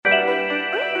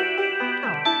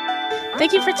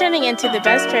Thank you for tuning in to the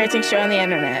best parenting show on the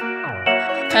internet,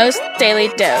 Post Daily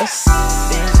Dose.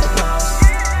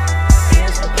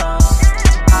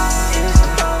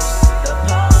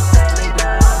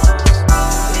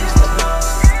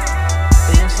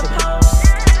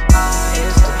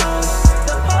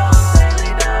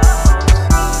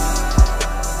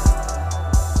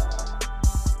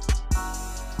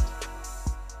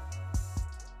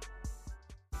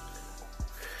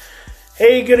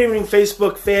 Hey, good evening,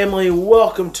 Facebook family.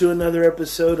 Welcome to another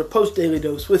episode of Post Daily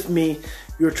Dose with me,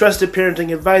 your trusted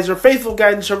parenting advisor, faithful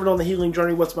guidance servant on the healing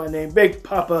journey. What's my name? Big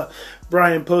Papa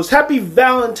Brian Post. Happy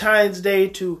Valentine's Day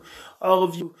to all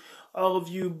of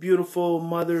you beautiful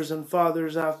mothers and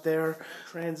fathers out there.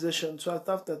 Transition. So I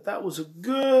thought that was a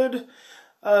good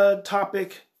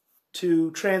topic to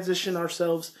transition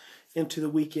ourselves into the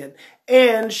weekend.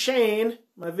 And Shane,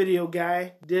 my video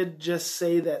guy, did just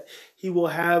say that he will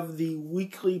have the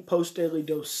weekly Post Daily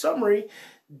Dose summary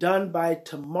done by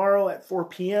tomorrow at 4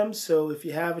 p.m. So if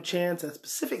you have a chance, that's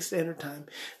Pacific Standard Time.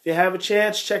 If you have a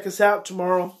chance, check us out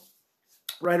tomorrow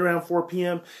right around 4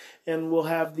 p.m. and we'll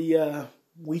have the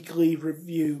weekly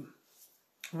review.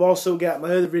 I've also got my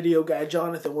other video guy,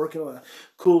 Jonathan, working on a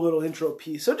cool little intro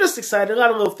piece. So just excited. A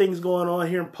lot of little things going on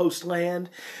here in Postland.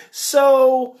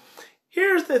 So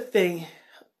here's the thing.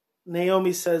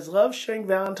 Naomi says, love sharing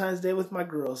Valentine's Day with my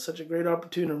girls. Such a great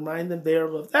opportunity to remind them they are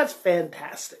loved. That's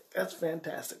fantastic. That's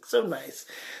fantastic. So nice.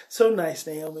 So nice,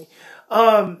 Naomi.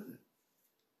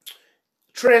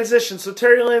 Transition. So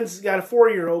Terry Lynn's got a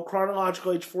 4-year-old,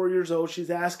 chronological age 4 years old.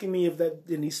 She's asking me if that,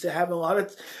 and he's having a lot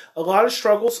of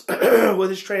struggles with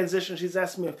his transition. She's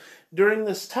asking me if, during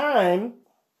this time,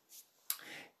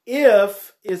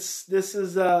 if this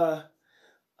is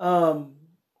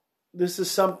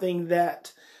something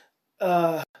that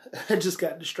I just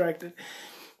got distracted.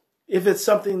 If it's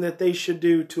something that they should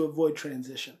do to avoid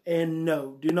transition. And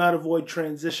no, do not avoid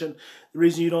transition. The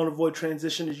reason you don't avoid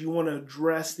transition is you want to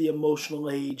address the emotional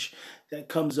age that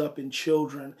comes up in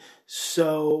children.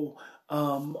 So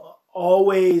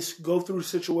always go through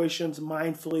situations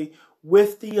mindfully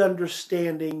with the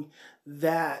understanding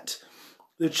that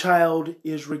the child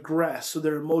is regressed, so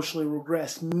they're emotionally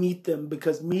regressed. Meet them,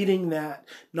 because meeting that,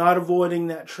 not avoiding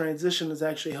that transition, is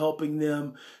actually helping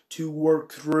them to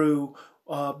work through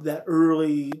that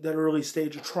early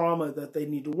stage of trauma that they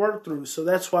need to work through. So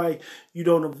that's why you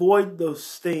don't avoid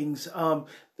those things.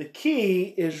 The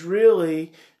key is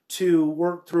really to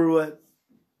work through it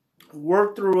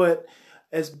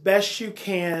as best you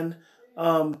can,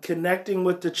 connecting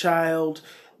with the child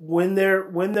when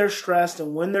they're stressed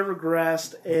and when they're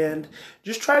regressed, and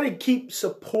just try to keep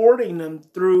supporting them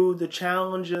through the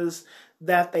challenges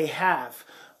that they have.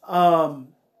 A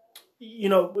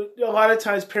lot of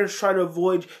times parents try to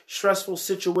avoid stressful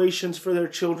situations for their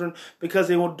children because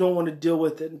they don't want to deal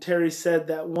with it. And Terry said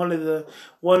that one of the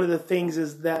things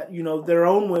is that, their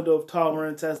own window of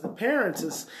tolerance as the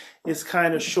parents is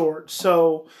kind of short.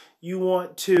 So you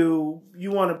want to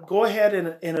go ahead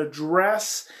and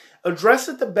address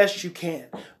it the best you can,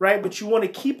 right? But you want to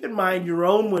keep in mind your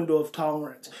own window of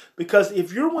tolerance, because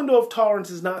if your window of tolerance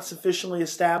is not sufficiently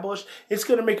established, it's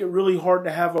going to make it really hard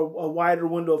to have a wider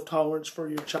window of tolerance for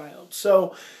your child.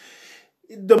 So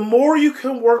the more you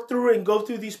can work through and go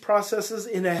through these processes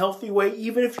in a healthy way,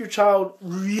 even if your child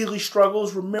really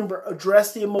struggles, remember,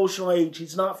 address the emotional age.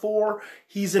 He's not 4,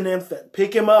 he's an infant.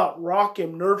 Pick him up, rock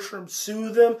him, nurture him,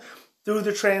 soothe him through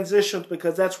the transitions,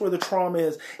 because that's where the trauma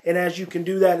is. And as you can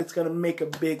do that, it's going to make a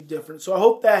big difference. So I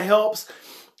hope that helps.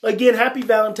 Again, happy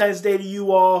Valentine's Day to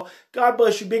you all. God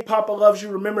bless you. Big Papa loves you.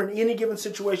 Remember, in any given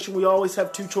situation, we always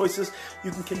have 2 choices. You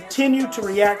can continue to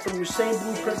react from your same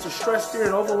blueprints of stress, fear,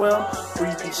 and overwhelm, or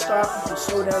you can stop, you can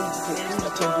slow down, you can take 3 to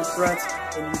 10 deep breaths,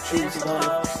 and you choose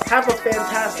love. Have a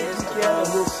fantastic weekend,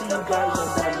 and we'll see you guys on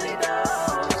Monday.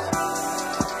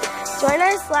 Join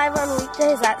us live on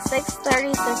weekdays at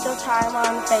 6:30 Central Time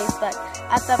on Facebook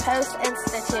at the Post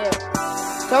Institute.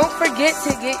 Don't forget to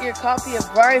get your copy of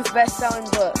Brian's best-selling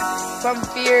book, From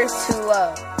Fear to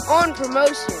Love, on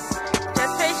promotion.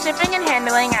 Just pay shipping and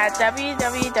handling at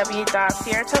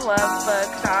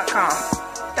www.feartolovebook.com.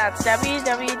 That's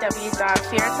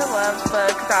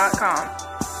www.feartolovebook.com.